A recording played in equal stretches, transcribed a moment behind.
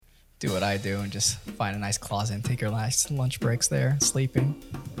do what I do and just find a nice closet and take your last lunch breaks there, sleeping.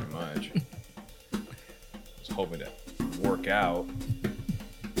 Pretty much. I was hoping to work out.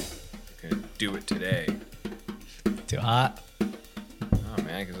 Couldn't do it today. Too hot. Oh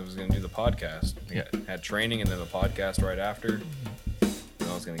man, because I was gonna do the podcast. Had training and then the podcast right after. And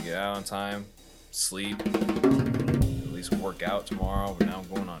I was gonna get out on time, sleep, at least work out tomorrow. But now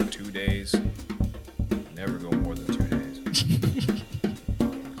I'm going on 2 days. Never go more than 2 days.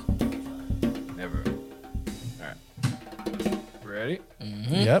 Never. All right. Ready?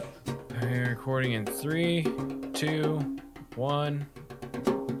 Mm-hmm. Yep. We're recording in 3, 2, 1.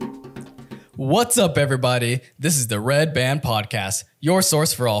 What's up, everybody? This is the Red Band Podcast, your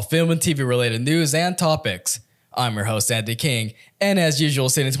source for all film and TV related news and topics. I'm your host, Andy King, and as usual,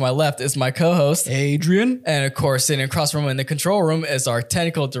 sitting to my left is my co-host, Adrian. and of course, sitting across from him in the control room is our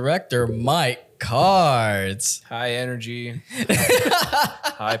technical director, Mike Cards. High energy.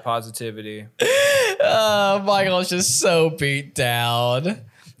 High positivity. Michael's just so beat down.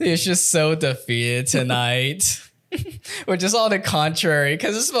 He's just so defeated tonight. Which is all the contrary,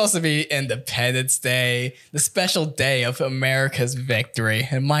 because it's supposed to be Independence Day, the special day of America's victory,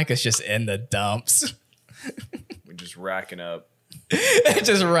 and Mike is just in the dumps. We're just racking up.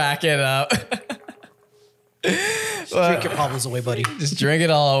 Just rack it up. Drink your problems away, buddy. Just drink it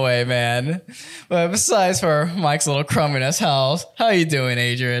all away, man. But besides for Mike's little crumminess, how you doing,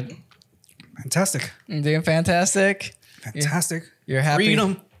 Adrian? Fantastic. You doing fantastic? Fantastic. You're happy?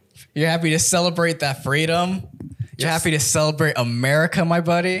 Freedom. You're happy to celebrate that freedom? You're happy to celebrate America, my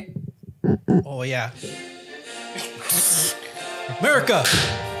buddy? Oh, yeah. America.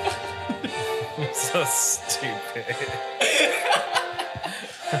 So stupid.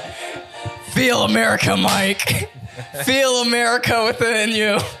 Feel America, Mike. Feel America within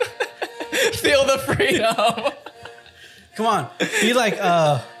you. Feel the freedom. Come on. Be like,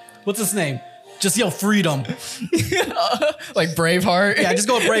 what's his name? Just yell freedom. Like Braveheart. Yeah, just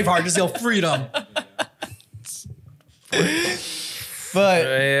go with Braveheart. Just yell freedom. But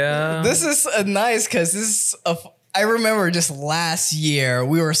Yeah. this is nice because I remember just last year,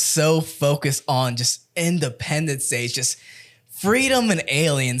 we were so focused on just Independence Day, just freedom and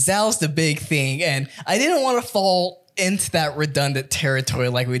aliens. That was the big thing. And I didn't want to fall into that redundant territory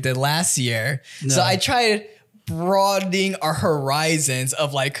like we did last year. No. So I tried broadening our horizons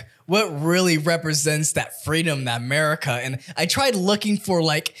of like what really represents that freedom, that America. And I tried looking for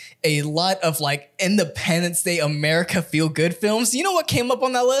like a lot of like Independence Day America feel good films. You know what came up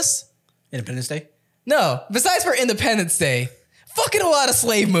on that list? Independence Day. No, besides for Independence Day, fucking a lot of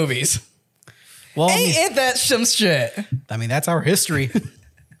slave movies. Well, Ain't that some shit? I mean, that's our history.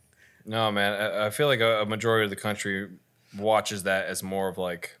 No, man. I feel like a majority of the country watches that as more of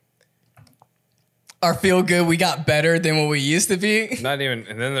like Our feel good, we got better than what we used to be. not even.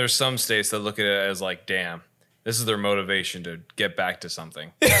 And then there's some states that look at it as like, damn, this is their motivation to get back to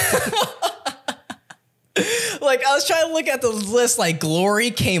something. Like I was trying to look at the list, like Glory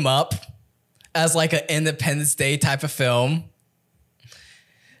came up as like an Independence Day type of film.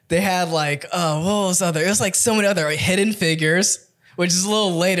 They had like, what was other? It was like so many other like, Hidden Figures, which is a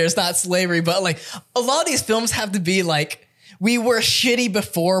little later. It's not slavery, but like a lot of these films have to be like, we were shitty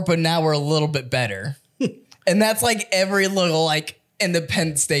before, but now we're a little bit better. And that's like every little like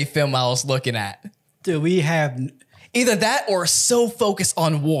Independence Day film I was looking at. Dude, we have... Either that or so focused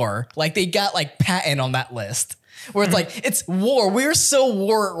on war. Like they got like Patton on that list. Where it's like, it's war. We're so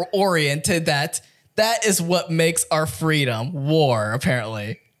war oriented that is what makes our freedom. War,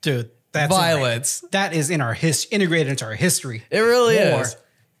 apparently. Dude, that's... Violence. That is in our integrated into our history. It really War. is.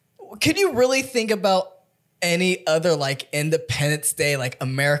 Could you really think about any other like Independence Day, like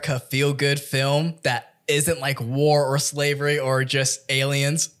America feel good film that isn't like war or slavery or just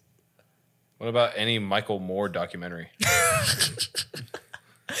aliens? What about any Michael Moore documentary?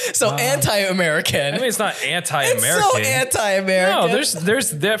 So anti-American. I mean, it's not anti-American. It's so anti-American. No,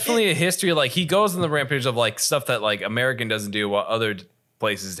 there's definitely a history. Like he goes on the rampage of like stuff that like American doesn't do, what other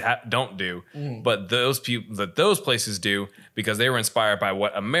places don't do, but those places do because they were inspired by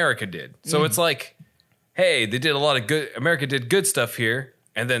what America did. So it's like, hey, they did a lot of good. America did good stuff here,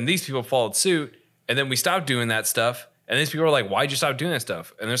 and then these people followed suit, and then we stopped doing that stuff. And these people are like, why'd you stop doing that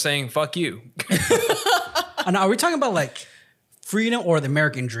stuff? And they're saying, fuck you. And are we talking about like freedom or the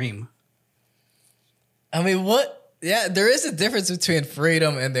American dream? I mean, what? Yeah, there is a difference between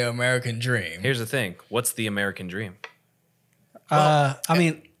freedom and the American dream. Here's the thing. What's the American dream? I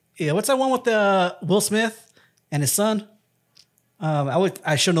mean, yeah, what's that one with Will Smith and his son?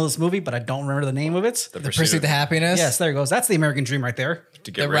 I should know this movie, but I don't remember the name of it. The Pursuit of Happiness? Yes, there it goes. That's the American dream right there.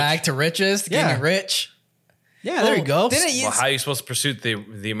 To get The rich. rag to riches, to Yeah. getting rich. Yeah, there you go. Didn't it Well, use, how are you supposed to pursue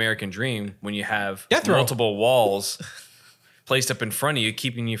the American dream when you have Death row. multiple walls placed up in front of you,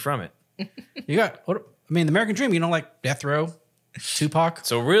 keeping you from it? You got, the American dream, like death row, Tupac.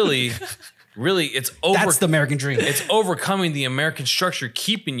 So really, it's That's the American dream. it's overcoming the American structure,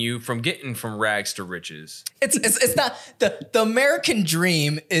 keeping you from getting from rags to riches. it's not the American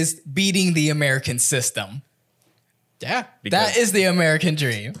dream is beating the American system. Yeah. That is the American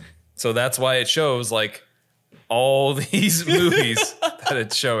dream. So that's why it shows like all these movies that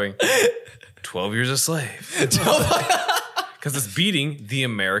it's showing. 12 Years a Slave. Because it's beating the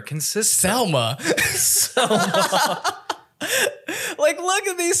American system. Selma. Like, look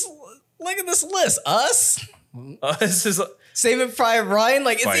at this list. Us, This is Saving Private Ryan.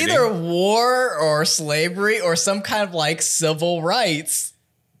 Like, it's Fighting. either war or slavery or some kind of like civil rights.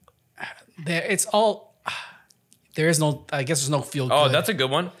 It's all, there is no, I guess there's no feel good. oh, that's a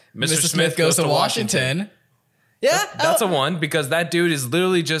good one. Mr. Smith goes to Washington. Yeah, That's a one because that dude is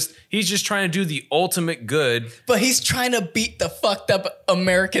literally he's just trying to do the ultimate good, but he's trying to beat the fucked up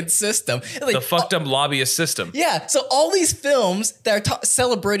American system. Like, the fucked up lobbyist system. yeah, so all these films that are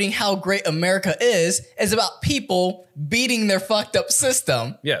celebrating how great America is about people beating their fucked up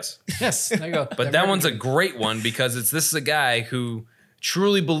system. Yes. Yes, there you go. But that one's a great one because this is a guy who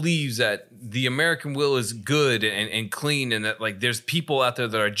truly believes that the American will is good and clean, and that like there's people out there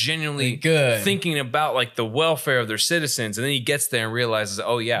that are genuinely Good. thinking about like the welfare of their citizens, and then he gets there and realizes,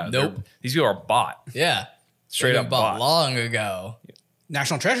 oh yeah, Nope. these people are bought. Yeah, Straight They've up been bought bought. long ago.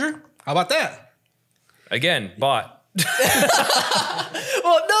 National Treasure. How about that? Again, bought.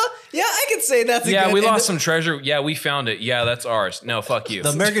 Well, no, yeah, I could say that's a Yeah, good we lost some treasure. Yeah, we found it. Yeah, that's ours. No, fuck you. The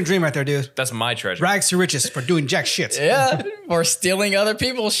American dream right there, dude. That's my treasure. Rags to riches for doing jack shit. Yeah, or stealing other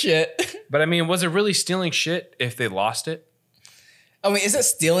people's shit. But I mean, was it really stealing shit if they lost it? I mean, is it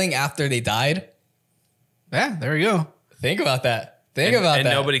stealing after they died? Yeah, there you go. Think about that. Think And, about and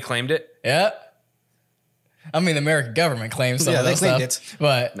that. nobody claimed it? Yeah. I mean, the American government claims some Yeah, of they that claimed stuff, it.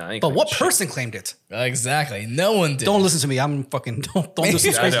 but No, they But claimed what shit. person claimed it? exactly, no one did. Don't listen to me. I'm fucking don't do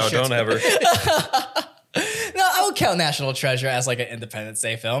some I crazy know, shit. don't ever. No, I would count National Treasure as like an Independence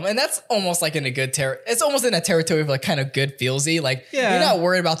Day film, and that's almost like in a good it's almost in a territory of like kind of good feelsy. Like Yeah. you're not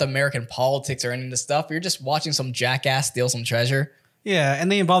worried about the American politics or any of this stuff. You're just watching some jackass steal some treasure. Yeah,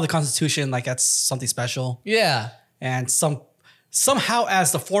 and they involve the Constitution like that's something special. Yeah, And somehow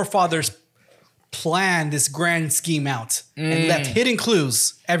as the forefathers planned this grand scheme out and left hidden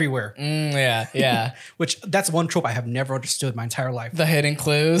clues everywhere. yeah. Which that's one trope I have never understood my entire life. The hidden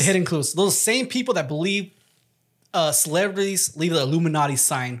clues. Hidden clues. Those same people that believe celebrities leave the Illuminati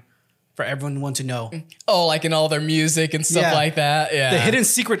sign for everyone to know. Oh, like in all their music and stuff Yeah. like that. Yeah, The hidden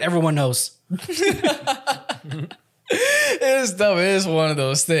secret everyone knows. It is dumb. It is one of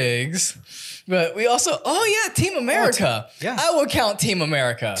those things. But we also, Team America. yeah. I would count Team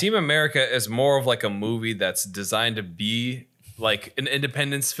America. Team America is more of like a movie that's designed to be like an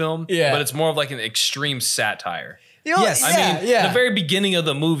independence film, Yeah. but it's more of like an extreme satire. You know, Yes. yeah, I mean, yeah. the very beginning of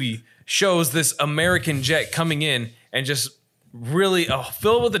the movie shows this American jet coming in and just really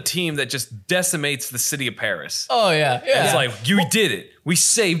filled with a team that just decimates the city of Paris. Oh yeah, yeah. It's like, you did it. We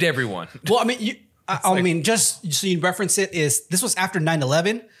saved everyone. Well, I mean, just so you reference it, this was after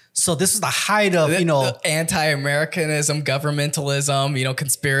 9/11. So this is the height of, the anti-Americanism, governmentalism,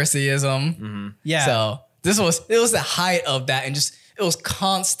 conspiracyism. yeah. So it was the height of that, and just it was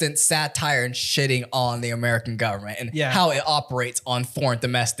constant satire and shitting on the American government and Yeah. how it operates on foreign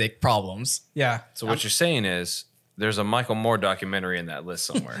domestic problems. yeah. So what you're saying is there's a Michael Moore documentary in that list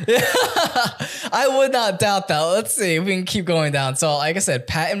somewhere. I would not doubt that. Let's see if we can keep going down. So, like I said,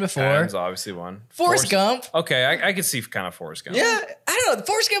 Patton before. Patton's obviously one. Forrest Gump. Okay, I could see kind of Forrest Gump. Yeah, I don't know.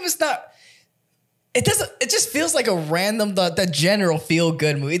 Forrest Gump is not. It doesn't. It just feels like a random, the general feel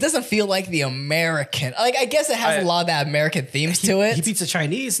good movie. It doesn't feel like the American. Like I guess it has a lot of that American themes to it. He beats the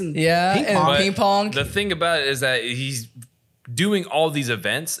Chinese and Yeah, ping and pong. But ping pong. The thing about it is that he's doing all these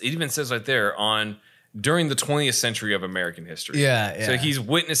events. It even says right there during the 20th century of American history. Yeah. So he's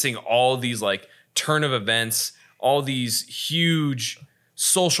witnessing all these like turn of events, all these huge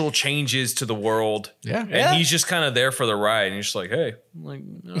social changes to the world. Yeah. And Yeah. he's just kind of there for the ride. And he's just like, hey, I'm like,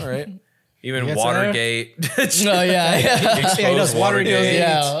 all right. Even Yes, Watergate. Oh yeah, yeah, Exposed Yeah, he knows Watergate.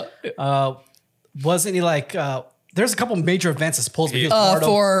 yeah. Wasn't he like? There's a couple major events that supposedly he was part of.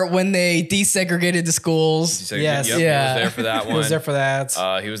 For when they desegregated the schools. So, Yes. Yep, Yeah. He was there for that one. He was there for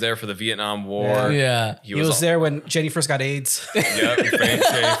that. He was there for the Vietnam War. Yeah. he was there when Jenny first got AIDS. Yep.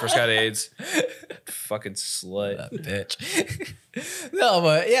 Jay first got AIDS. Fucking slut. Bitch. No,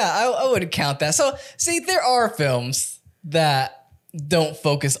 but yeah, I would count that. So, see, there are films that don't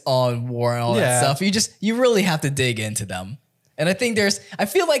focus on war and all that Yeah. stuff. You really have to dig into them. And I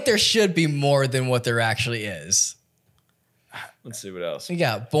feel like there should be more than what there actually is. Let's see what else. You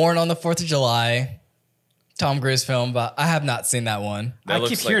got Born on the 4th of July, Tom Cruise film, but I have not seen that one. That I looks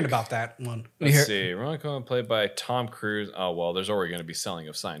keep like- hearing about that one. Let's hear- see. Ron Cohen played by Tom Cruise. Oh well, there's already going to be selling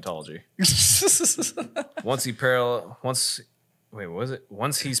of Scientology. Once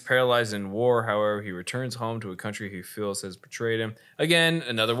he's paralyzed in war, however, he returns home to a country he feels has betrayed him. Again,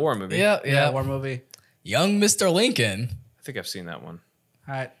 another war movie. yeah. War movie. Young Mr. Lincoln. I think I've seen that one.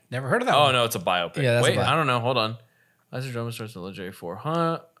 I never heard of that Oh one. no, it's a biopic. Yeah, that's a Wait, bio- I don't know. Hold on. Lester Drummer starts the legendary for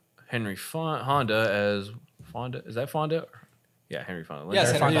Henry Honda as Fonda. Is that Fonda? Yeah, Henry Fonda. Yes,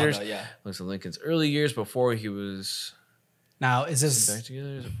 Legendary Henry leaders. Fonda, yeah. Looks at Lincoln's early years before he was Now, is back this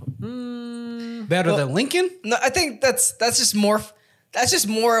together. better than Lincoln? No, I think that's just more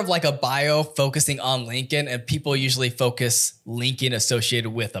of like a bio focusing on Lincoln, and people usually focus Lincoln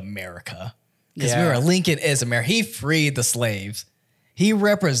associated with America. Because Yeah. remember, Lincoln is America. He freed the slaves. He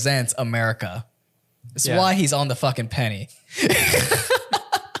represents America. That's Yeah. why he's on the fucking penny.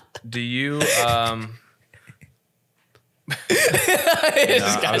 Do you No,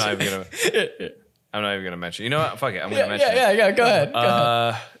 I'm not even gonna mention. You know what? Fuck it. I'm gonna mention it. yeah. Go ahead. Go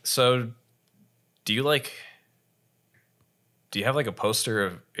ahead. So do you have like a poster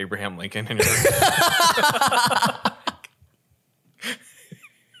of Abraham Lincoln in your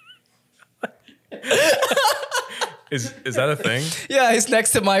Is that a thing? Yeah, he's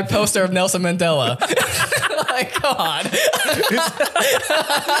next to my poster of Nelson Mandela. Like, come on.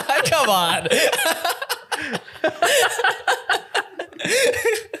 Come on.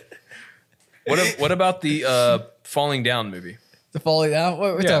 What about the Falling Down movie? The falling down? What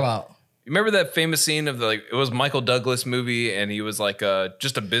are we Yeah. talking about? You remember that famous scene of it was Michael Douglas movie, and he was like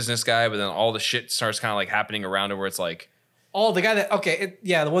just a business guy, but then all the shit starts kind of like happening around it, where it's like, Oh, the guy that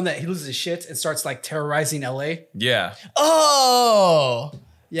the one that he loses his shit and starts like terrorizing LA. yeah, Oh.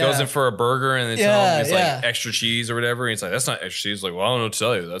 Yeah. goes in for a burger and it's, Yeah, it's yeah. like extra cheese or whatever. And he's like, that's not extra cheese. He's like, well, I don't know what to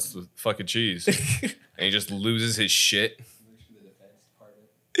tell you. That's the fucking cheese. And he just loses his shit.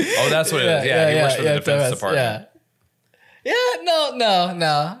 Oh, that's what it is. Yeah, he works for the defense department. Yeah,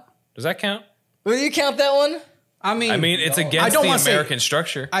 no. Does that count? Will you count that one? I mean, It's I against don't the wanna say- American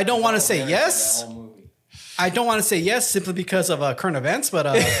structure. I don't want to say yes. I don't want to say yes simply because of current events, but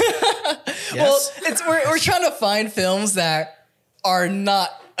yes. Well, we're trying to find films that are not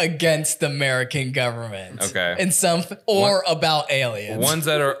against the American government. Okay. In some or about aliens. Ones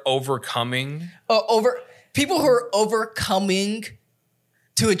that are overcoming. Over people who are overcoming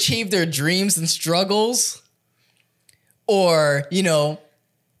to achieve their dreams and struggles, or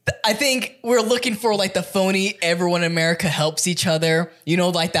I think we're looking for like the phony everyone in America helps each other,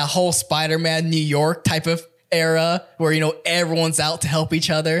 like that whole Spider-Man New York type of era where everyone's out to help each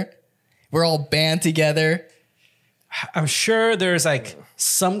other, we're all band together. I'm sure there's like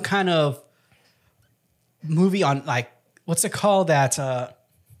some kind of movie on like what's it called that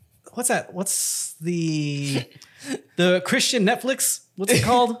what's that? What's the Christian Netflix? What's it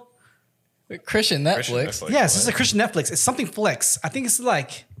called? Christian Netflix. Yes, it's a Christian Netflix. It's something Flex. I think it's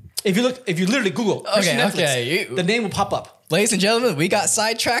like if you literally Google Christian Netflix, okay. the name will pop up. Ladies and gentlemen, we got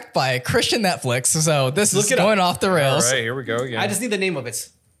sidetracked by Christian Netflix, so this Look is it up. going off the All rails. right, here we go again. I just need the name of it.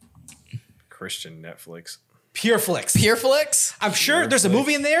 Christian Netflix. Pure Flex. Pureflix? I'm sure there's a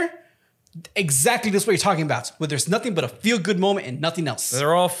movie in there exactly this what you're talking about, where there's nothing but a feel good moment and nothing else.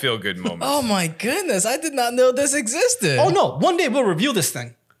 They're all feel good moments. Oh my goodness, I did not know this existed. Oh no, one day we'll review this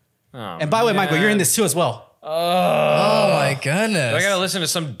thing. Oh, And by the way, Michael, you're in this too as well. Oh my goodness. I gotta listen to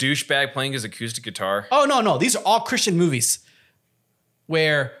some douchebag playing his acoustic guitar. Oh no, these are all Christian movies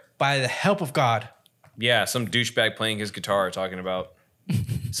where by the help of God. Yeah, some douchebag playing his guitar talking about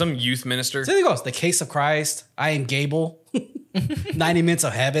some youth minister. So there goes. The Case of Christ, I Am Gable, 90 Minutes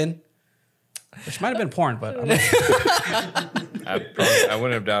of Heaven, which might have been porn, but I'm not sure. I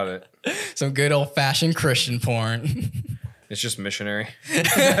wouldn't have doubted it. Some good old fashioned Christian porn. It's just missionary.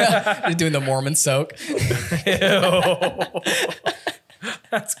 You're doing the Mormon soak.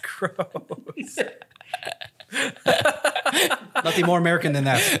 That's gross. Nothing more American than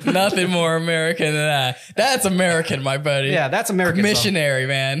that. Nothing more American than that. That's American, my buddy. Yeah, that's American. Missionary,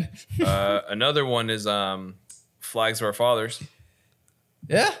 man. Another one is Flags of Our Fathers.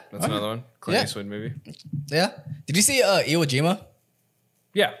 Yeah. That's another one. Clint Yeah. Eastwood movie. Yeah. Did you see Iwo Jima?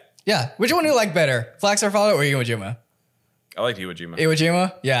 Yeah. Yeah. Which one do you like better? Flags Are Father or Iwo Jima? I liked Iwo Jima. Iwo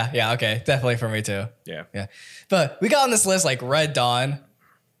Jima? Yeah, okay. Definitely for me too. Yeah. Yeah. But we got on this list like Red Dawn,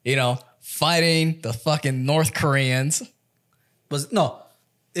 fighting the fucking North Koreans.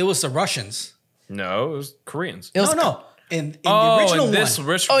 It was the Russians. No, it was Koreans. It was No. in the original one.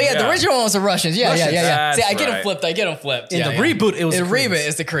 Oh yeah, the original one was the Russians. Yeah, Russians. yeah. See, I That's get them right. flipped. I get them flipped. In Yeah, the yeah. reboot, it was in the the reboot, Koreans.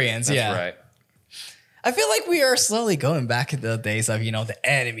 it's the Koreans. That's yeah, right. I feel like we are slowly going back into the days of the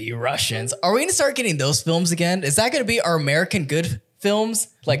enemy Russians. Are we gonna start getting those films again? Is that gonna be our American good films,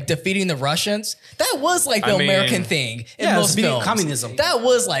 like defeating the Russians? That was like the I mean, American thing in yeah, it's most beating films. communism. That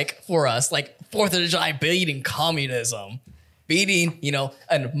was like for us, like 4th of July beating communism, beating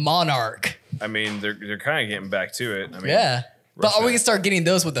a monarch. I mean, they're kind of getting back to it. I mean, Yeah, but are Russia. we gonna start getting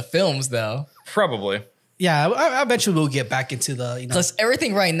those with the films though? probably. Yeah, I bet you we'll get back into the Because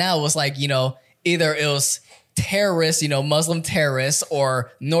everything right now was like, either it was terrorists, Muslim terrorists,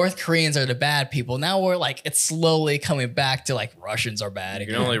 or North Koreans are the bad people. Now we're like, it's slowly coming back to like Russians are bad. You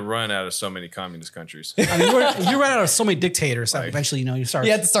can only run out of so many communist countries. I mean, you run out of so many dictators that eventually, you start.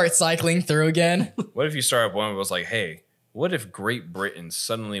 You have to start cycling through again. What if you start up one that was like, hey, what if Great Britain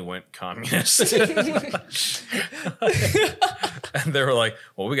suddenly went communist? And they were like,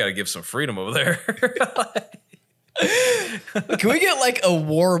 well, we got to give some freedom over there. Can we get like a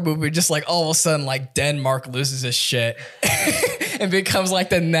war movie just like all of a sudden like Denmark loses his shit and becomes like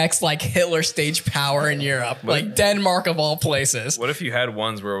the next like Hitler stage power in Europe? Like Denmark of all places. What if you had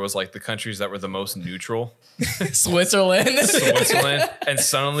ones where it was like the countries that were the most neutral, Switzerland. Switzerland, and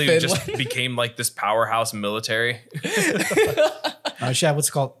suddenly it just Finland. became like this powerhouse military? Shad, what's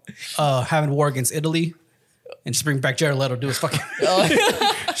it called? Having war against Italy, and just bring back Jared Leto do his fucking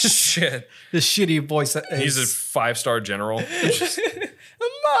Shit. this shitty voice. He's a 5-star general.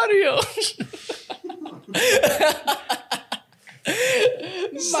 Mario.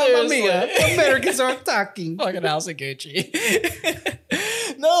 Mamma mia, Americans are attacking. Fucking House of Gucci.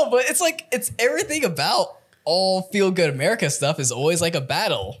 No, but it's like it's everything about all feel good America stuff is always like a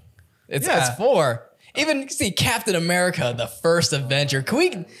battle. It's for. Even see Captain America, the first Avenger.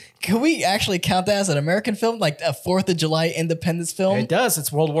 Can we actually count that as an American film, like a 4th of July independence film? It does.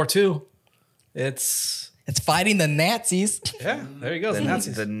 It's World War II. It's fighting the Nazis, yeah. There you go. The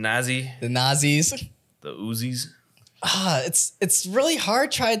Nazis. The Nazi, the Nazis. the Uzis. It's really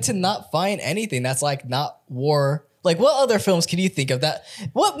hard trying to not find anything that's like not war. Like what other films can you think of that?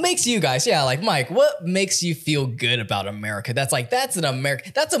 What makes you guys, like Mike, what makes you feel good about America? That's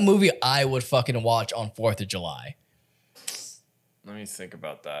a movie I would fucking watch on 4th of July. Let me think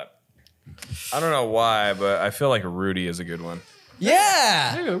about that. I don't know why, but I feel like Rudy is a good one.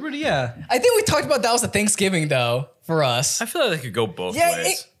 Yeah. There you go, Rudy. Yeah. I think we talked about that was a Thanksgiving though for us. I feel like they could go both Yeah,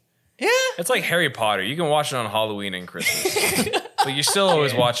 ways. Yeah. It's like Harry Potter. You can watch it on Halloween and Christmas, but you still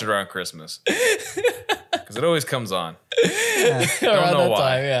always watch it around Christmas because it always comes on. Around know that why.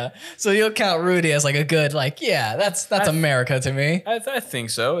 time, yeah. So you'll count Rudy as like a good, like, yeah, that's America to me. I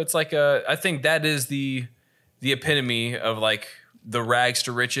think so. It's like I think that is the epitome of like the rags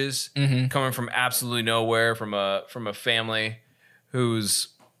to riches, coming from absolutely nowhere, from a family whose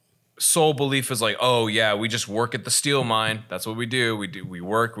sole belief is like, oh yeah, we just work at the steel mine. That's what we do. We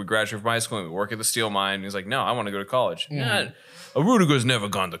work. We graduate from high school and we work at the steel mine. And he's like, no, I want to go to college. Nah, a Rudiger's never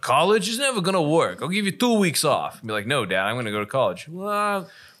gone to college. He's never gonna work. I'll give you 2 weeks off. Be like, no, Dad, I'm gonna go to college. Well,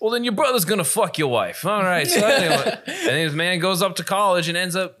 then your brother's gonna fuck your wife. All right. So anyway, and then this man goes up to college and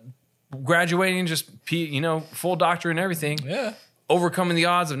ends up graduating, just full doctor and everything. Yeah. Overcoming the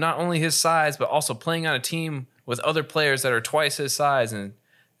odds of not only his size but also playing on a team with other players that are twice his size, and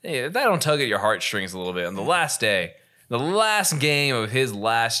hey, that don't tug at your heartstrings a little bit. On the last day, the last game of his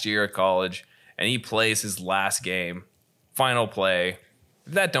last year at college, and he plays his last game, final play.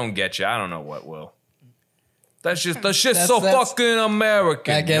 If that don't get you, I don't know what will. That's just so That's- fucking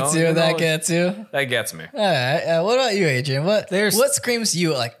American. That gets you know? that gets you. That gets me. All right. What about you, Adrian? What There's- what screams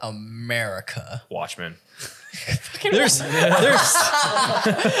you like America? Watchmen. There's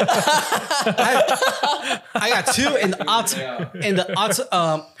I got two in the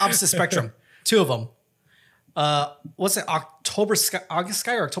opposite spectrum. Two of them. What's it? August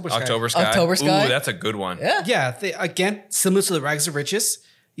Sky or October Sky? October Sky. October Sky? Ooh, that's a good one. Yeah. Yeah. Again, similar to the Rags to Riches.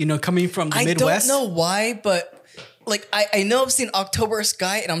 Coming from the I Midwest. don't know why, but like I know I've seen October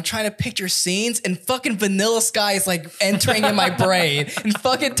Sky and I'm trying to picture scenes and fucking Vanilla Sky is like entering in my brain and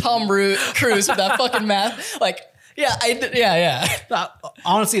fucking Tom Cruise with that fucking mask. Like, yeah.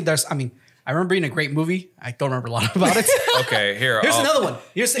 Honestly, I remember being a great movie. I don't remember a lot about it. Okay, here. Here's I'll- another one.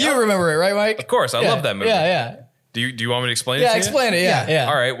 You remember it, right, Mike? Of course, I love that movie. Yeah. Do you want me to explain it Yeah, to you? explain it. Yeah.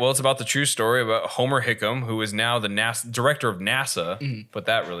 All right. Well, it's about the true story about Homer Hickam, who is now the director of NASA. Put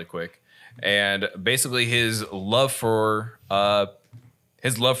that really quick. And basically, his love for the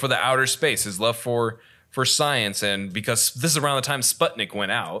outer space, his love for science, and because this is around the time Sputnik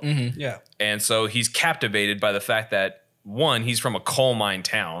went out, Yeah. and so he's captivated by the fact that one, he's from a coal mine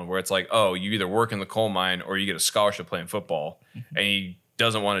town where it's like, oh, you either work in the coal mine or you get a scholarship playing football, and he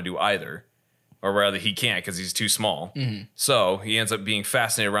doesn't want to do either, or rather he can't because he's too small. So he ends up being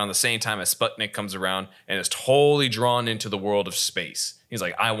fascinated around the same time as Sputnik comes around and is totally drawn into the world of space. He's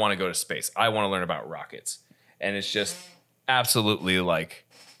like, I want to go to space. I want to learn about rockets. And it's just absolutely like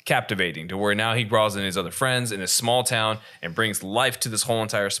captivating to where now he draws in his other friends in this small town and brings life to this whole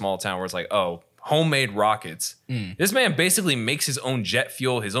entire small town where it's like, oh, homemade rockets. This man basically makes his own jet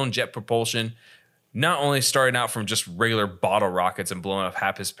fuel, his own jet propulsion, not only starting out from just regular bottle rockets and blowing up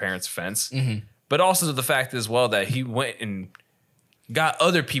half his parents' fence, but also the fact as well that he went and got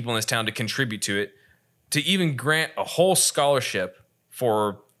other people in this town to contribute to it, to even grant a whole scholarship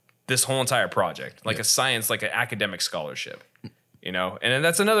for this whole entire project, like a science, like an academic scholarship. You know, and then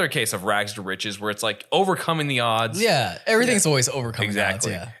that's another case of rags to riches where it's like overcoming the odds. Yeah, everything's always overcoming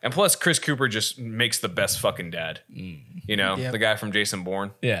Exactly. the odds, And plus, Chris Cooper just makes the best fucking dad. You know, Yep. the guy from Jason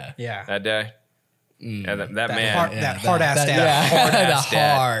Bourne. yeah. Yeah. That day. Yeah, that man. Hard ass dad. Yeah, Hard-ass the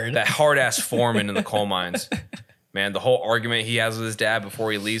dad. hard. That hard ass foreman in the coal mines. Man, the whole argument he has with his dad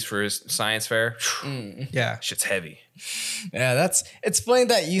before he leaves for his science fair, Yeah. shit's heavy. Yeah, it's funny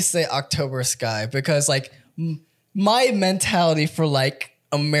that you say October Sky because like my mentality for like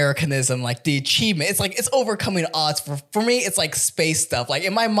Americanism, like the achievement, it's like it's overcoming odds. For me, it's like space stuff. Like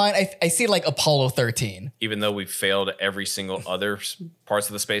in my mind, I see like Apollo 13. Even though we've failed every single other parts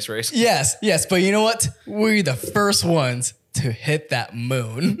of the space race. Yes, but you know what? We're the first ones to hit that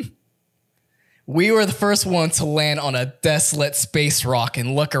moon. We were the first ones to land on a desolate space rock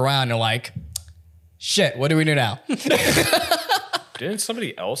and look around and like, shit, what do we do now? Didn't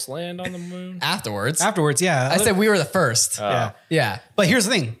somebody else land on the moon? Afterwards. Afterwards, yeah. I said we were the first. yeah. Yeah. But here's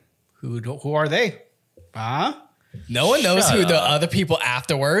the thing. Who are they? Huh? No one knows Shut who the up. other people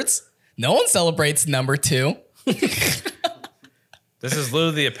afterwards. No one celebrates number 2. This is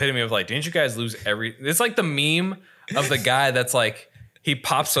literally the epitome of like, didn't you guys lose every... It's like the meme of the guy that's like, he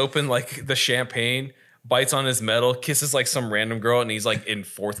pops open like the champagne, bites on his medal, kisses like some random girl, and he's like in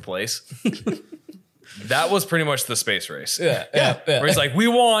 4th place. That was pretty much the space race. Yeah. Where he's like, we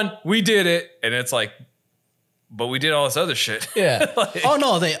won, we did it. And it's like, but we did all this other shit. Yeah. Like, Oh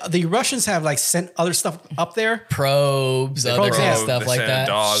no, the Russians have like sent other stuff up there. Probes, other probes, yeah. stuff they like sent that.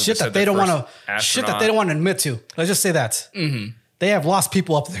 dogs, Shit that sent they their don't want first to. Shit that astronaut. they don't want to admit to. Let's just say that. They have lost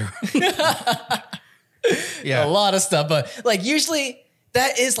people up there. A Yeah. lot of stuff, but like usually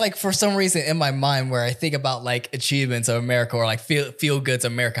that is like for some reason in my mind where I think about like achievements of America or like feel goods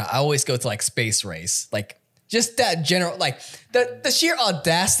of America, I always go to like space race, like just that general, like the sheer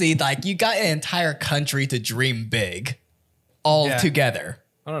audacity, like you got an entire country to dream big all Yeah. together.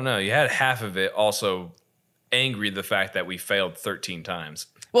 I don't know. You had half of it also angry the fact that we failed 13 times.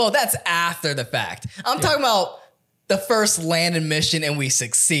 Well, that's after the fact. I'm talking about the first landing mission and we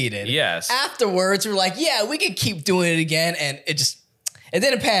succeeded. Yes. Afterwards, we're like, yeah, we can keep doing it again, and it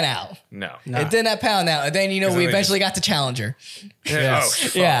didn't pan out. No. It did not pan out. And then, you know, Because we then they eventually got to Challenger. Oh,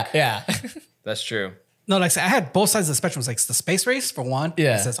 fuck. Yeah. That's true. No, like I said, I had both sides of the spectrum. It's like the space race for one.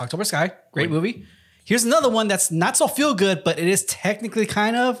 Yeah. It says October Sky. Great movie. Here's another one that's not so feel good, but it is technically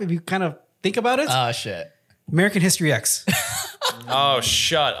kind of, if you kind of think about it. Oh, shit. American History X. Oh,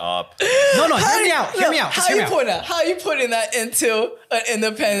 shut up. No, hear me out. Hear me out. Just hear me out. How are you putting that into an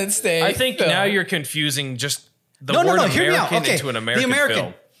Independence Day I think film? now you're confusing just the No, word hear me out. American Okay, into an the American, American.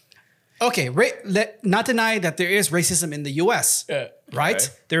 film. Okay, not deny that there is racism in the U.S. Yeah. Right?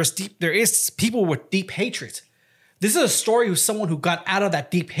 Okay. There is people with deep hatred. This is a story of someone who got out of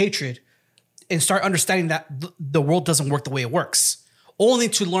that deep hatred and start understanding that the world doesn't work the way it works, only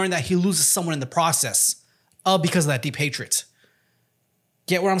to learn that he loses someone in the process because of that deep hatred.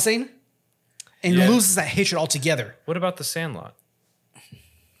 Get what I'm saying? And Yeah. loses that hatred altogether. What about The Sandlot?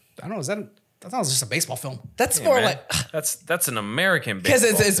 I don't know. That sounds just a baseball film. That's Hey, more man, like that's an American because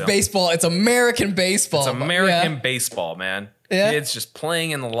baseball it's film. baseball. It's American baseball. It's American baseball, man. Yeah. Kids just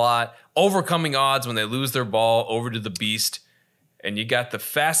playing in the lot, overcoming odds when they lose their ball over to the beast. And you got the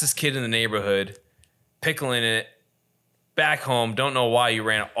fastest kid in the neighborhood pickling it back home. Don't know why you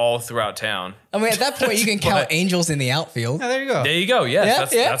ran all throughout town. I mean, at that point, you can count But- angels in the outfield. Yeah, there you go. There you go.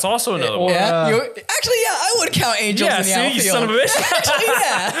 Yes, Yeah, that's also another one. Yeah, actually, yeah, I would count angels Yeah, in the see, outfield. you son of a bitch. Actually,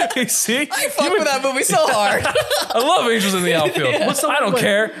 yeah. You see? I fuck with that movie so hard. I love Angels in the Outfield. What's the I don't one-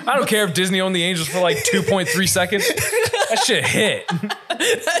 care. I don't care if Disney owned the Angels for like 2.3 seconds. That shit hit.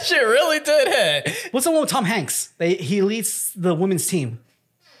 That shit really did hit. What's the one with Tom Hanks? He leads the women's team.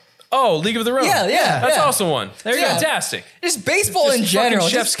 Oh, League of Their Own. Yeah, That's yeah. also one. They're Yeah. fantastic. Just baseball Just in fucking general.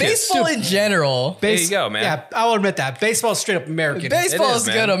 chef's Just kiss. baseball in general. There you go, man. Yeah, I will admit that. Baseball is straight up American. Baseball It is is,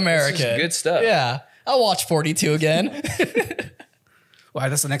 good man. American. This is good stuff. Yeah. I'll watch 42 again. Well,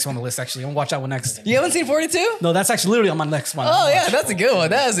 that's the next one on the list, actually. I'm going to watch that one next. You haven't seen 42? No, that's actually literally on my next one. Oh, yeah, that's a good one.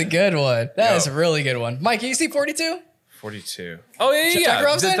 That is a good one. That Yo. is a really good one. Mike, you see 42? 42. Oh, yeah. Jackie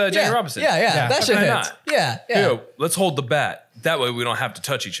Robinson? Jackie yeah. Robinson. Yeah. Yeah. That How shit can I hits. not? Yeah. Yo, let's hold the bat. That way we don't have to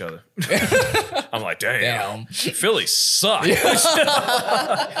touch each other. I'm like, damn. Philly suck.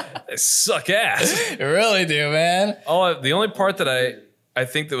 They suck ass. You really do, man. The only part that I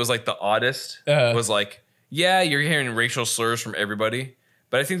think that was like the oddest was like, yeah, you're hearing racial slurs from everybody.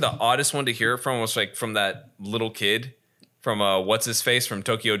 But I think the oddest one to hear it from was like from that little kid from what's his face from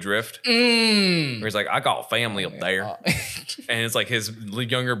Tokyo Drift. Where he's like, I got a family up there. And it's like his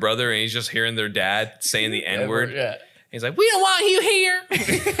younger brother, and he's just hearing their dad saying the N-word. Yeah. He's like, we don't want you here.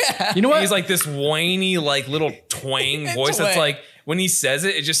 You know what? He's like this whiny, like little twang voice that's Twang. like, when he says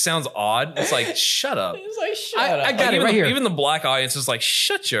it, it just sounds odd. It's like, shut up. It's like, shut up. I got it even right the, here. Even the black audience is like,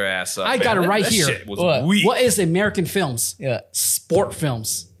 shut your ass up. I got man. it right That here. shit was What? weak. What is American films? Yeah. Sport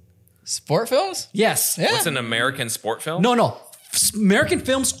films. Sport films? Yes. Yeah. What's an American sport film? No. American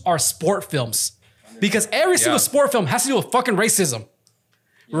films are sport films because every single sport film has to do with fucking racism.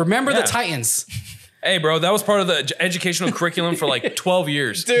 Remember Yeah. the Titans. Hey, bro, that was part of the educational curriculum for like 12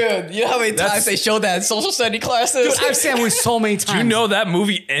 years. Dude, you know how many That's- times they showed that in social study classes? Dude, I've seen that movie so many times. Do you know that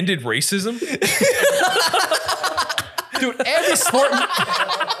movie ended racism? Dude,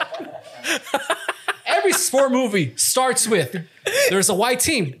 every sport movie starts with there's a white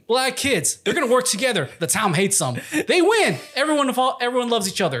team, black kids. They're gonna work together. The town hates them. They win. Everyone loves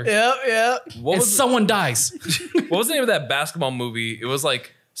each other. Yep. What And was, someone dies. what was the name of that basketball movie? It was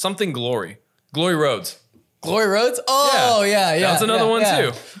like something Glory. Glory Roads. Glory Roads? Oh, yeah. That was another one,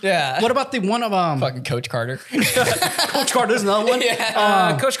 too. Yeah. What about the one of Fucking Coach Carter. Coach Carter? There's another one.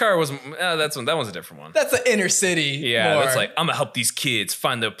 Yeah. Coach Carter was, that one's a different one. That's the inner city. Yeah, more. that's like, I'm going to help these kids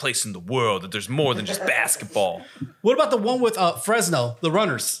find their place in the world, that there's more than just basketball. What about the one with Fresno, the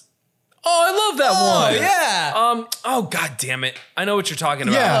Runners? Oh, I love that Oh, one. yeah. Oh, god damn it. I know what you're talking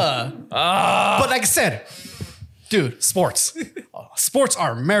about. Yeah. Uh, But like I said, dude, sports. Sports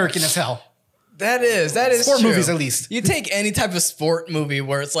are American as hell. that is Sport true. movies, at least. You take any type of sport movie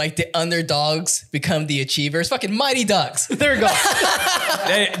where it's like the underdogs become the achievers. Fucking Mighty Ducks. There you go.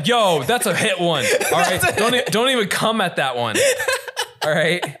 Hey, yo, that's a hit one. All right. Don't even come at that one. All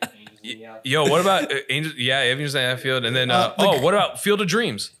right. Yo, what about Angels? Yeah, Avengers and Outfield. And then, what about Field of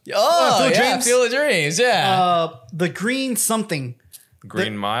Dreams? Oh, Field of yeah. Dreams. Field of Dreams. Yeah. The green something.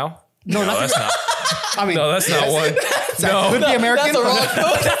 Green Mile? No, not that's not. I mean, No, that's not one. No, could be American. That's the wrong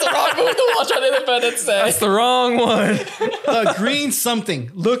movie. That's the wrong movie to watch on Independence Day. that's the wrong one. Green something.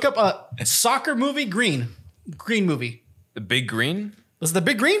 Look up a soccer movie. Green movie. The Big Green? Was it the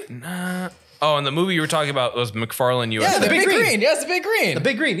Big Green? Oh, and the movie you were talking about was McFarlane USA. Yeah, the Big Big Green. Green. Yeah, it's the Big Green. The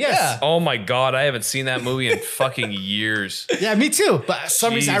Big Green. Yes. Yeah. Oh my god, I haven't seen that movie in fucking years. Yeah, me too. But for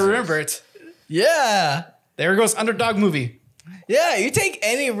some reason I Jesus. remember it. Yeah. There goes underdog movie. Yeah, you take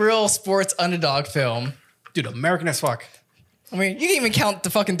any real sports underdog film. Dude, American as fuck. I mean, you can even count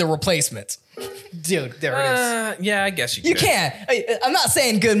The Replacements. Dude, there it is. Yeah, I guess you You could. can. I'm not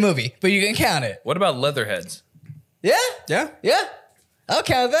saying good movie, but you can count it. What about Leatherheads? Yeah? Yeah. Yeah. I'll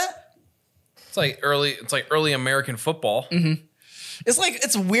count that. It's like early American football. Mm-hmm.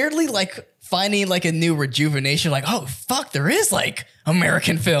 It's weirdly like finding like a new rejuvenation. Like, oh fuck, there is like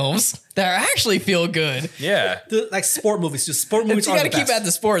American films that actually feel good. Yeah. Like sport movies. Just sport movies You are got to the keep best. at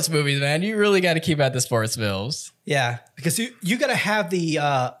the sports movies, man. You really got to keep at the sports films. Yeah, because you got to have the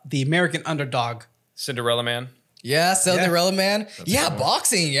American underdog. Cinderella Man. Yeah, Cinderella Man. Yeah,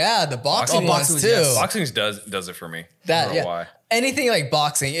 boxing. Yeah, the boxing boxing ones was- too. yes. Boxing does it for me. I That don't know yeah. why. Anything like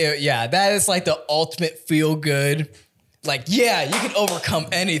boxing, yeah, that is like the ultimate feel good. Like, yeah, you can overcome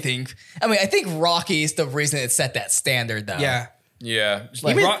anything. I mean, I think Rocky is the reason it set that standard, though. Yeah. Yeah.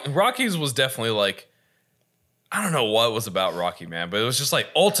 Like- Rocky's was definitely like, I don't know what it was about Rocky, man, but it was just like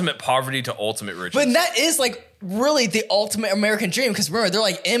ultimate poverty to ultimate riches. But that is like really the ultimate American dream because remember, they're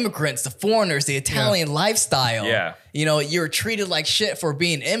like immigrants, the foreigners, the Italian lifestyle. Yeah. You know, you're treated like shit for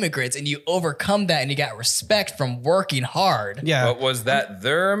being immigrants and you overcome that and you got respect from working hard. Yeah. But was that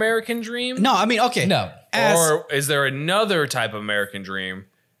their American dream? No, I mean, okay. No. Or is there another type of American dream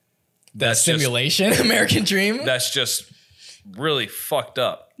that's just, Simulation, American dream. that's just really fucked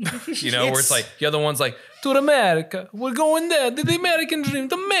up? You know, where it's like the other one's like, to America, we're going there, the American dream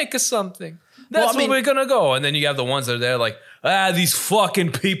to make us something. That's I mean- where we're gonna go. And then you have the ones that are there like, these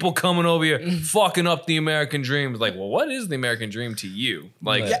fucking people coming over here, fucking up the American dream. It's like, well, what is the American dream to you?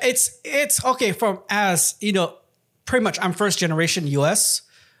 Like, Yeah, it's okay. From as you know, pretty much I'm first generation U.S.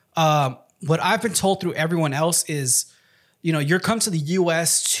 What I've been told through everyone else is, you know, you're come to the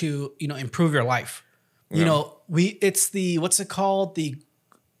U.S. to improve your life. You know, it's the, what's it called? I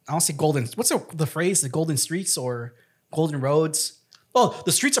don't say golden. What's the phrase? The golden streets or golden roads? Oh,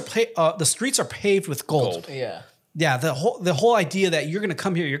 the streets are paved with gold. Yeah. Yeah, the whole idea that you're gonna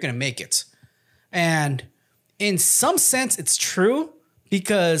come here, you're gonna make it, and in some sense, it's true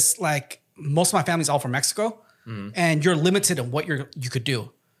because like most of my family's all from Mexico, and you're limited in what you could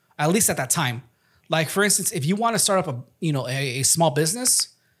do, at least at that time. Like for instance, if you want to start up a small business,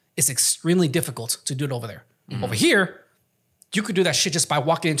 it's extremely difficult to do it over there. Over here, you could do that shit just by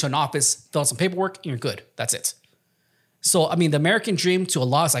walking into an office, fill out some paperwork, and you're good. That's it. So I mean, the American dream to a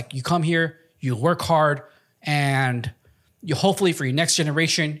lot is like you come here, you work hard, and you hopefully for your next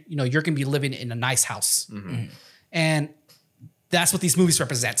generation, you're gonna be living in a nice house. And that's what these movies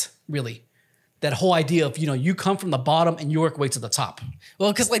represent, really. That whole idea of, you come from the bottom and you work way to the top.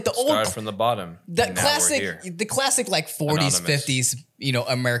 Well, because like the Start from the bottom. the and now we're here. classic like 40s, Anonymous. 50s,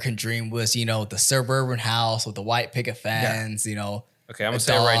 American dream was, the suburban house with the white picket fence, Okay, I'm gonna a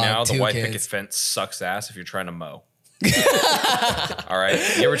say right dog, now, the 2 white kids. picket fence sucks ass if you're trying to mow. All right.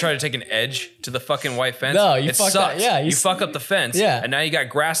 You ever try to take an edge to the fucking white fence? No, you it fuck sucks. that- yeah, you fuck up the fence. Yeah. And now you got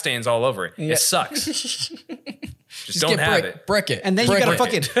grass stains all over it. Yeah. It sucks. Just don't get have it. brick it. And then you brick gotta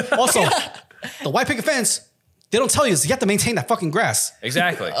it. fucking, also, the white picket fence, they don't tell you is you have to maintain that fucking grass.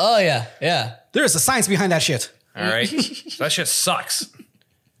 Exactly. Oh yeah, yeah. There is a science behind that shit. All right. So that shit sucks.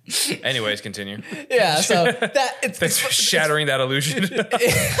 Anyways, continue. Yeah, so that Thanks for shattering that illusion.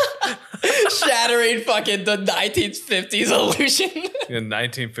 shattering fucking the 1950s illusion. In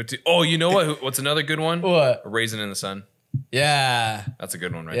 1950. Oh, you know what? What's another good one? What? A Raisin in the Sun. Yeah, That's a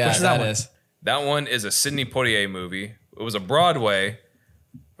good one right yeah, there. is that that one? is. That one is a Sidney Poitier movie. It was a Broadway,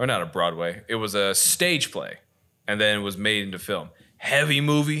 or not a Broadway. It was a stage play, and then it was made into film. Heavy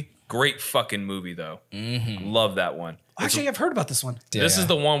movie, great fucking movie though. Love that one. Actually, I've heard about this one. This Yeah. is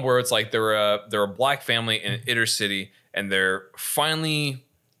the one where it's like they're a black family in an inner city, and they're finally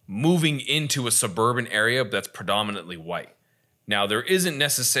moving into a suburban area that's predominantly white. Now, there isn't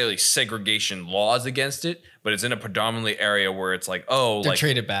necessarily segregation laws against it, but it's in a predominantly area where it's like, oh, They're like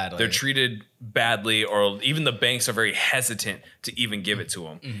treated badly. They're treated badly, or even the banks are very hesitant to even give it to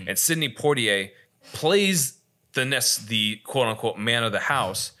them. And Sidney Poitier plays the quote unquote man of the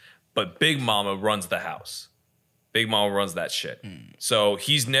house, but Big Mama runs the house. Big Mama runs that shit. So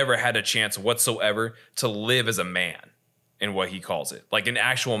he's never had a chance whatsoever to live as a man in what he calls it. Like an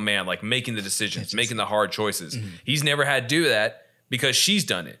actual man, like making the decisions, making the hard choices. He's never had to do that because she's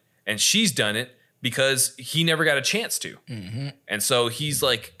done it. And she's done it because he never got a chance to. And so he's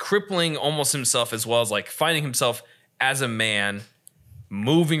like crippling almost himself as well as like finding himself as a man,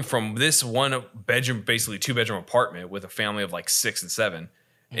 moving from this one bedroom, basically 2-bedroom apartment with a family of like 6 and 7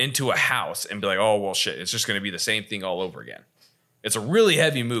 into a house and be like, oh, well, shit, it's just going to be the same thing all over again. It's a really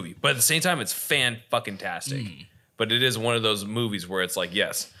heavy movie, but at the same time, it's fan-fucking-tastic. But it is one of those movies where it's like,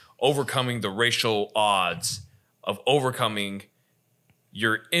 yes, overcoming the racial odds of overcoming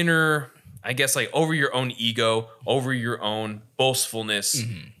your inner, I guess, like over your own ego, over your own boastfulness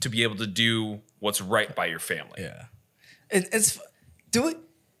to be able to do what's right by your family. Yeah,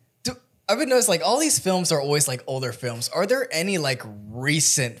 I've been noticing like all these films are always like older films. Are there any like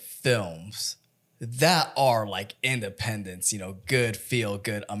recent films that are like independence, good feel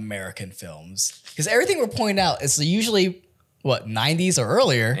good American films? Because everything we're pointing out is usually what 90s or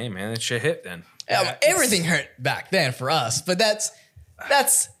earlier. Hey, man, that shit hit then. Everything hurt back then for us, but that's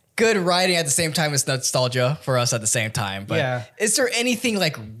good writing at the same time as nostalgia for us at the same time. But Yeah. is there anything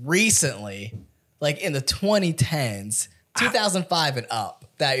like recently, like in the 2010s, 2005 and up,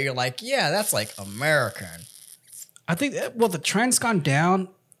 that you're like, yeah, that's like American? I think the trend's gone down.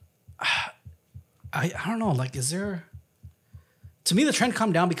 I don't know. Like, is there? To me, the trend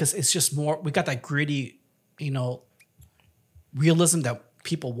come down because it's just more. We got that gritty, realism that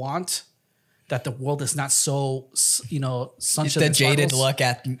people want. That the world is not so, sunshine. The and jaded sparkles. look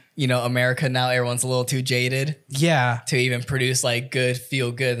at America now. Everyone's a little too jaded Yeah, to even produce like good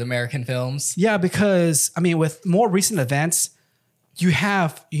feel good American films. yeah. Because I mean, with more recent events, you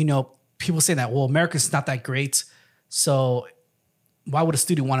have people saying that America's not that great, so why would a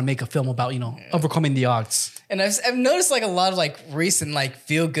studio want to make a film about overcoming the odds? And I've noticed like a lot of like recent like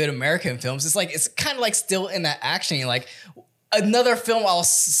feel good American films. It's kind of like still in that action. Like another film I was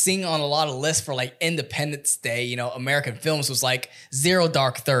seeing on a lot of lists for like Independence Day, American films was like Zero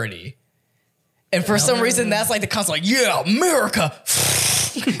Dark 30. And for some reason, that's like the concept, like, yeah, America.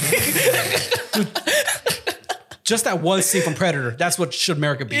 Just that one scene from Predator. That's what should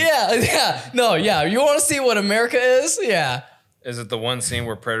America be. Yeah. No, yeah. You want to see what America is? Yeah. Is it the one scene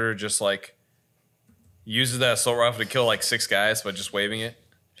where Predator just like uses that assault rifle to kill like 6 guys by just waving it?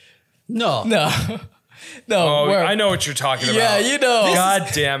 No. No. Oh, where- I know what you're talking about. Yeah, you know. God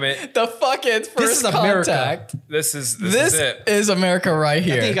damn it. The fucking first is America. contact. This is This it. is America right I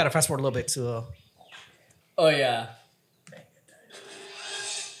think you here. got to fast forward a little bit to. Oh yeah.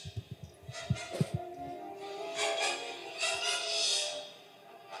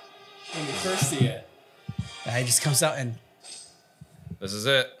 When you first see it. It just comes out and This is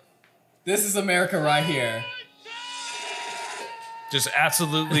it. This is America right here. Just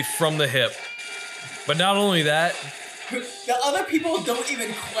absolutely from the hip. But not only that, The other people don't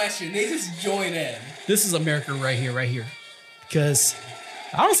even question; they just join in. this is America right here. Because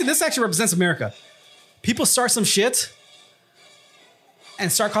honestly, this actually represents America. People start some shit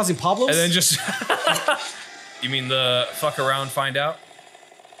and start causing problems. and then just. You mean the fuck around, find out?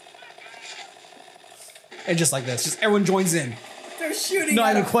 and just like this, just everyone joins in. They're shooting. Not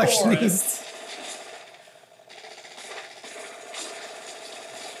at even a questioning. forest.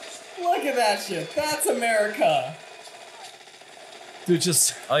 Look at that shit. That's America. Dude,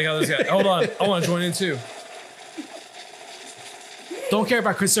 just I like how this guy. Hold on. I want to join in too. don't care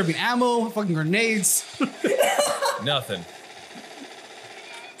about conserving ammo, fucking grenades. Nothing.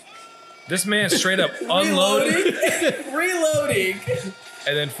 This man straight up unloaded Reloading.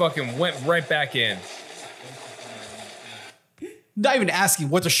 and then fucking went right back in. Not even asking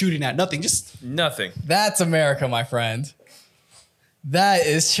what they're shooting at. Nothing. Just Nothing. That's America, my friend. That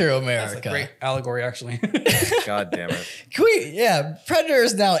is true that's America. a great allegory, actually. God damn it. Can yeah, Predator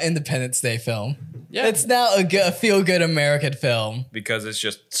is now an Independence Day film. Yeah. It's now a feel-good American film. Because it's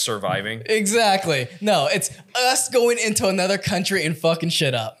just surviving. Exactly. No, it's us going into another country and fucking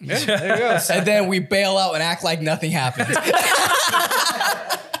shit up. Yeah, there you go. And then we bail out and act like nothing happened.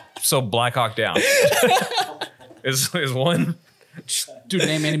 So Black Hawk Down is one Dude,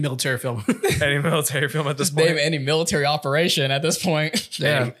 name any military film. any military film at this point. Name any military operation at this point.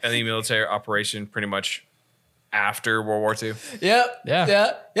 Any military operation pretty much after World War II. Yep. Yeah.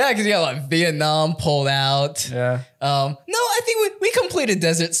 Yeah, because you got like Vietnam pulled out. Yeah. No, I think we completed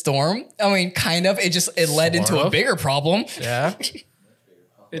Desert Storm. I mean, kind of. It led into a of. bigger problem. Yeah.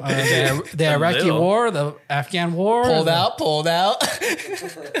 The Iraqi little. war, the Afghan war. Pulled out.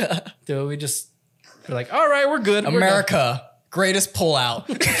 Dude, we're like, all right, we're good. We're America, greatest pullout.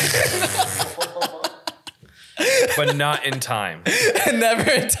 But not in time.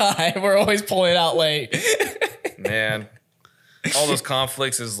 Never in time. We're always pulling out late. Man. All those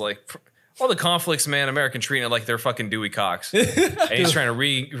conflicts is like all the conflicts, man, American treating it like they're fucking Dewey Cox. And he's trying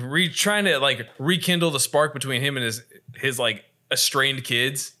to trying to like rekindle the spark between him and his like estranged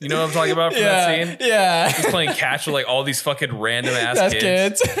kids. You know what I'm talking about from that scene? Yeah. He's playing catch with like all these fucking random ass That's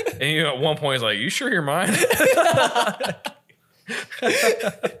kids. kids. And you know, at one point he's like, "You sure you're mine?"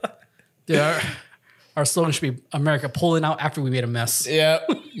 Yeah, our slogan should be America pulling out after we made a mess. Yep.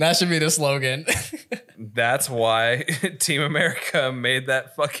 That should be the slogan. That's why Team America made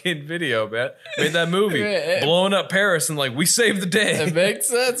that fucking video, man. Made that movie, blowing up Paris, and like we saved the It day. makes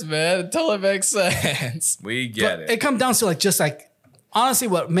sense, man. It totally makes sense. We get But it. it comes down to like honestly,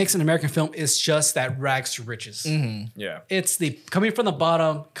 what makes an American film is just that rags to riches. Yeah. It's the coming from the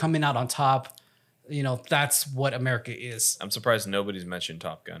bottom, coming out on top. You know, that's what America is. I'm surprised nobody's mentioned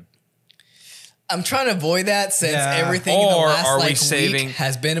Top Gun. I'm trying to avoid that since Yeah. everything in the Or last are we like saving- week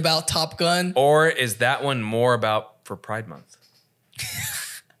has been about Top Gun. Or is that one more about for Pride Month?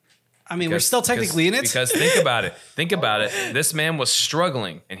 I mean, we're still technically in it. Because think about it. Think about it. This man was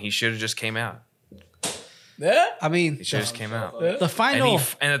struggling, and he should have just came out. Yeah. I mean, He should have just came out. the And, final.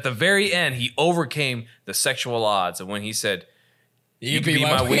 and at the very end, he overcame the sexual odds of when he said, "You can be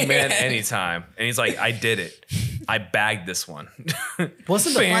my wingman." wingman anytime." And he's like, "I did it. I bagged this one."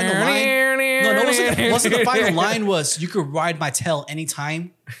 Wasn't the final line? No, wasn't the final line was you could ride my tail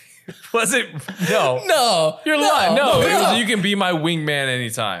anytime? Was it? No. No. You're lying. No, it was, you can be my wingman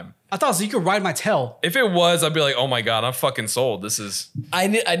anytime. I thought so. You could ride my tail. If it was, I'd be like, oh my God, I'm fucking sold. This is, I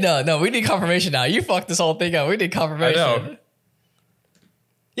know. No, we need confirmation now. You fucked this whole thing up. We need I confirmation. know.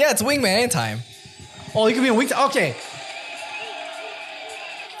 Yeah, it's wingman anytime. Oh, you could be a wing. Okay.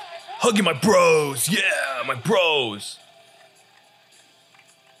 Hugging my bros. Yeah, my bros.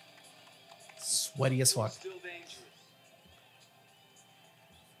 Sweaty as fuck.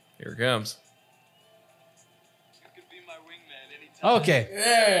 Here it comes.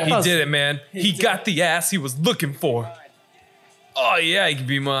 Okay. He did it, man. He got the ass he was looking for. Oh, yeah, he can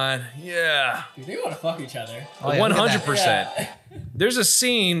be mine. Yeah. Dude, they want to fuck each other. Oh, yeah, look at 100%. There's a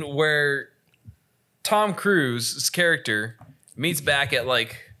scene where Tom Cruise's character meets back at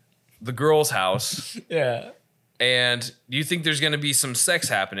like the girl's house. Yeah. And you think there's going to be some sex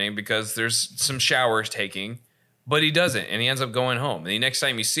happening because there's some showers taking. But he doesn't, and he ends up going home. And the next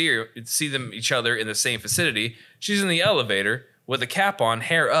time you see each other in the same vicinity, she's in the elevator with a cap on,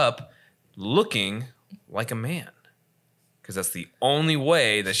 hair up, looking like a man. Because that's the only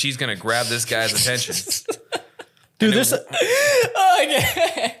way that she's going to grab this guy's attention. Dude, Okay.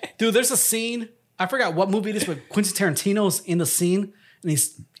 there's a scene. I forgot what movie it is, but Quentin Tarantino's in the scene, and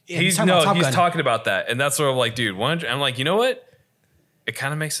he's He's talking about Top Gun. talking about that. And that's where I'm like, dude, I'm like, you know what? It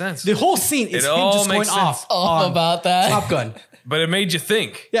kind of makes sense. The whole scene is It him all just going makes sense. off Off about that. Top Gun. But it made you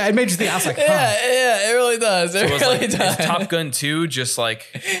think. Yeah, it made you think. I was like, huh. Yeah, it really does. It So it's really like, does. is Top Gun 2 just like,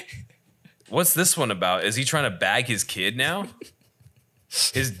 what's this one about? Is he trying to bag his kid now?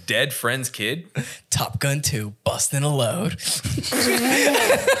 His dead friend's kid? Top Gun 2, busting a load.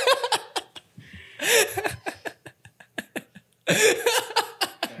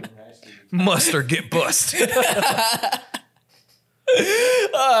 Must or get bust.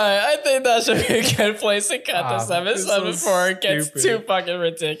 I think that should be a good place to cut this this episode was before it gets stupid. too fucking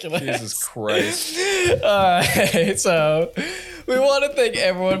ridiculous. Jesus Christ. Alright, so we want to thank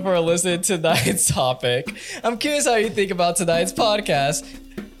everyone for listening to tonight's topic. I'm curious how you think about tonight's podcast.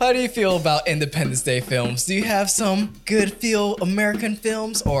 How do you feel about Independence Day films? Do you have some good feel American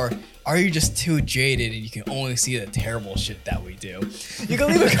films, or are you just too jaded and you can only see the terrible shit that we do? You can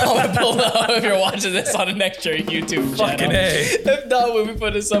leave a comment below if you're watching this on the Next Journey YouTube channel. Fucking A. If not, we'll be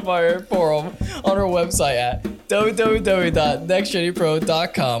putting this up on our forum on our website at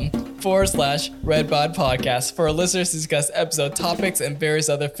www.nextjourneypro.com/Redbod Podcast for our listeners to discuss episode topics and various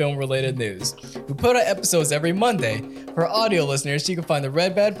other film related news. We put out episodes every Monday. For audio listeners, you can find the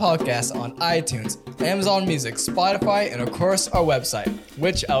Red Bad Podcast on iTunes, Amazon Music, Spotify, and of course our website,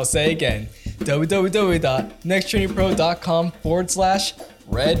 which I'll say again,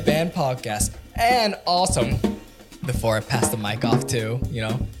 www.nextjourneypro.com/Red Band Podcast. And also, before I pass the mic off to,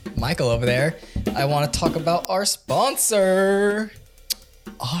 Michael over there, I want to talk about our sponsor,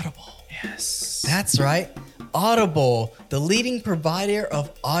 Audible. Yes. That's right. Audible, the leading provider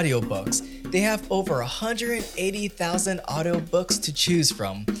of audiobooks. They have over 180,000 audiobooks to choose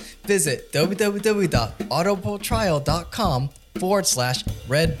from. Visit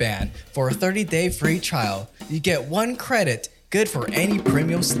www.audibletrial.com/redband for a 30-day free trial. You get 1 credit, good for any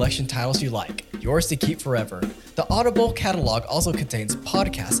premium selection titles you like. Yours to keep forever. The Audible catalog also contains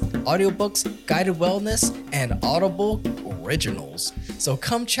podcasts, audiobooks, guided wellness, and Audible originals. So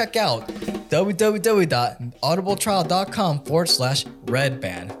come check out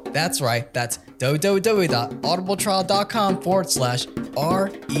www.audibletrial.com/redband. That's right, that's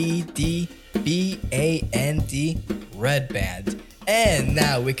www.audibletrial.com/REDBAND redband. And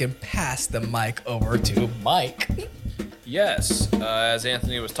now we can pass the mic over to Mike. Yes, as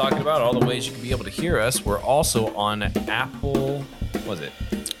Anthony was talking about, all the ways you can be able to hear us. We're also on Apple. What was it?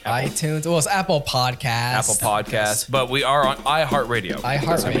 iTunes. Well, it's Apple Podcasts. Apple Podcasts, but we are on iHeartRadio.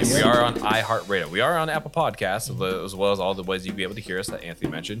 iHeartRadio. We are on iHeartRadio. We are on Apple Podcasts as well as all the ways you'll be able to hear us that Anthony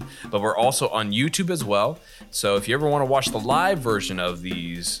mentioned. But we're also on YouTube as well. So if you ever want to watch the live version of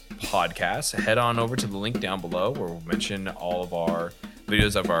these podcasts, head on over to the link down below where we'll mention all of our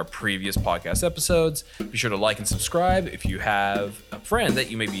videos of our previous podcast episodes. Be sure to like and subscribe. If you have a friend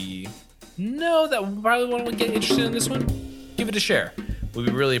that you maybe know that will probably want to get interested in this one, give it a share. We'd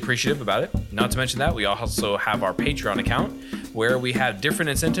be really appreciative about it. Not to mention that, we also have our Patreon account where we have different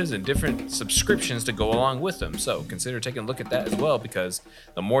incentives and different subscriptions to go along with them. So consider taking a look at that as well, because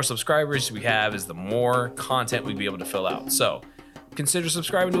the more subscribers we have is the more content we'd be able to fill out. So consider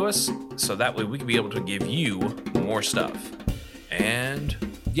subscribing to us so that way we can be able to give you more stuff. And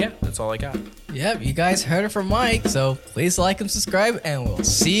yeah, that's all I got. Yep, you guys heard it from Mike, so please like and subscribe, and we'll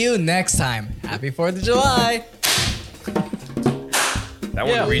see you next time. Happy 4th of July! That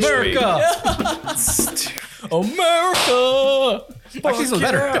one reached me. America! Actually, it's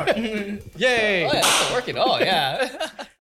better. Yay! Oh, yeah, it's working. Oh, yeah.